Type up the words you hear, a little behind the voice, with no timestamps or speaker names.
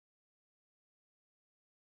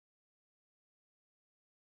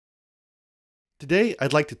Today,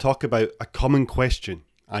 I'd like to talk about a common question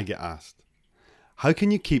I get asked. How can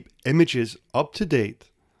you keep images up to date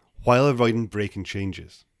while avoiding breaking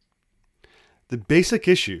changes? The basic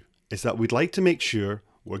issue is that we'd like to make sure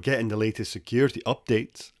we're getting the latest security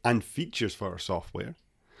updates and features for our software,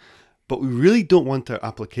 but we really don't want our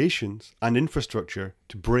applications and infrastructure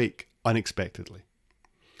to break unexpectedly.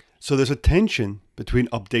 So there's a tension between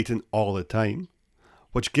updating all the time,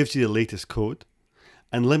 which gives you the latest code,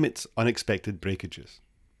 and limits unexpected breakages.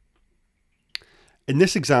 In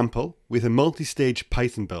this example, we have a multi-stage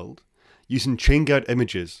Python build using Chainguard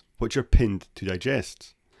Images, which are pinned to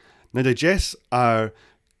digests. Now, digests are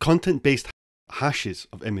content-based hashes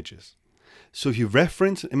of images. So if you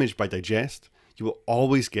reference an image by digest, you will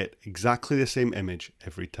always get exactly the same image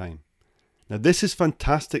every time. Now, this is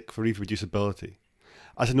fantastic for reproducibility.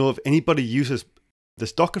 As I know, if anybody uses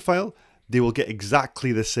this Docker file, they will get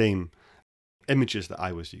exactly the same images that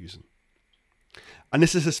I was using. And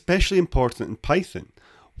this is especially important in Python,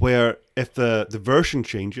 where if the version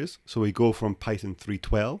changes, so we go from Python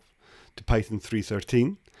 3.12 to Python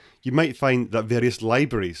 3.13, you might find that various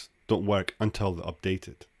libraries don't work until they're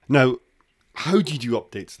updated. Now, how do you do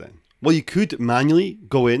updates then? Well, you could manually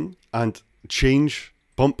go in and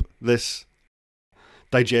bump this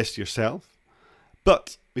digest yourself,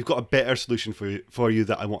 but we've got a better solution for you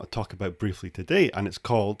that I want to talk about briefly today, and it's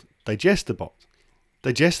called digestabot.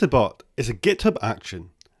 Digestabot is a GitHub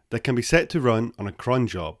action that can be set to run on a cron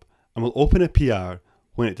job and will open a PR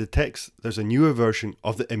when it detects there's a newer version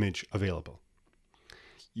of the image available.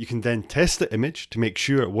 You can then test the image to make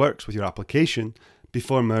sure it works with your application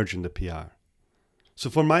before merging the PR.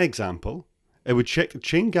 So for my example, it would check the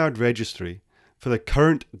Chainguard registry for the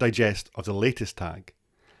current digest of the latest tag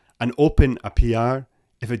and open a PR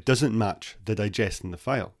if it doesn't match the digest in the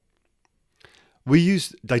file. We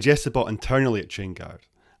use digestabot internally at Chainguard,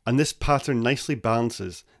 and this pattern nicely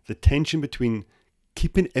balances the tension between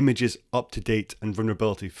keeping images up to date and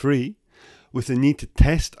vulnerability free with the need to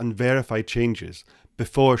test and verify changes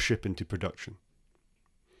before shipping to production.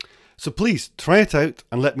 So please try it out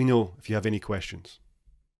and let me know if you have any questions.